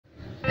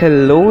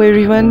Hello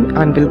everyone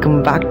and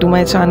welcome back to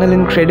my channel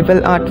Incredible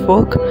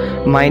Artwork.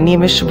 My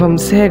name is Shubham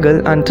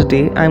Sehgal and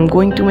today I am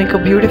going to make a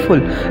beautiful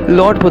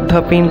Lord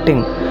Buddha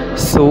painting.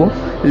 So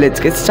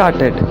let's get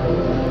started.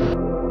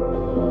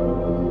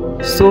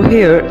 So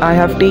here I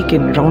have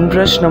taken round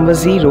brush number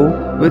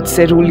 0 with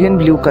cerulean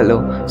blue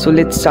color. So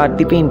let's start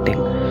the painting.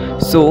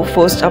 So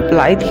first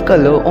apply the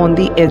color on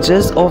the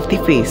edges of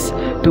the face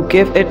to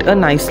give it a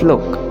nice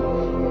look.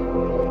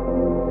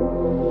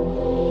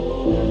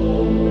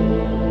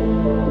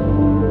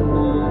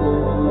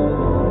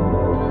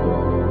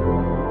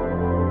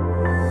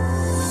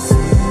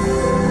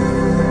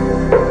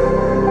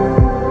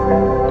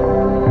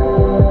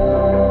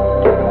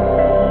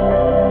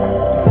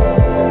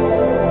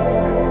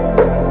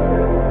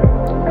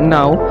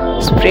 Now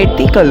spread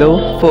the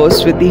color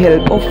first with the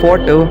help of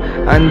water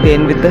and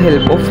then with the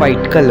help of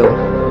white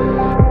color.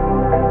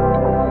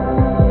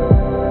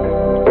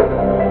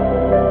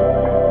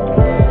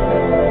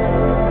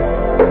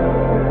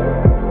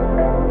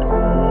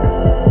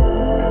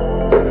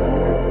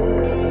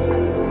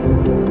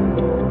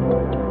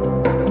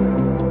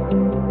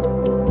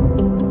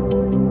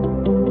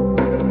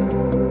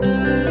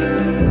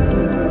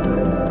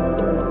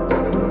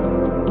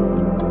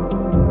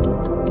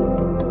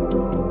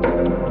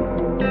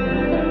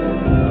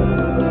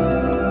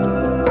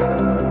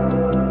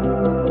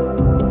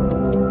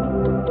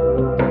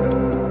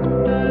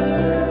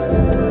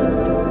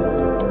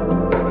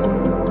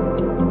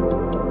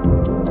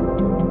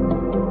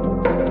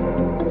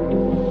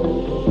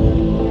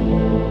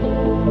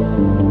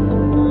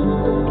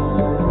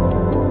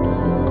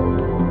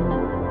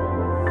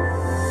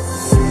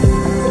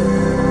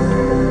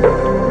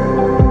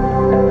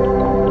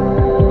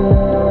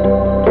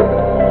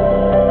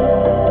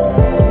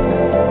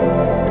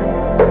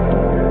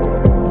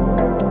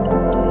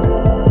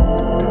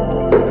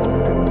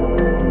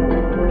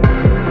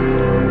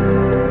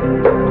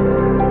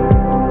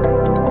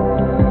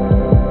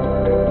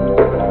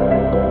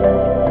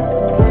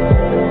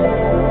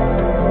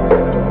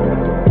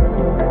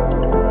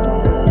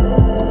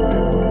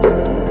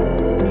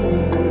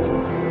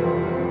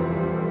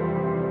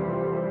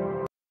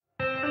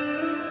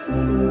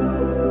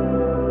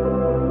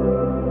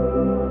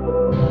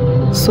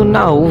 So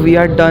now we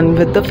are done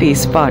with the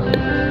face part.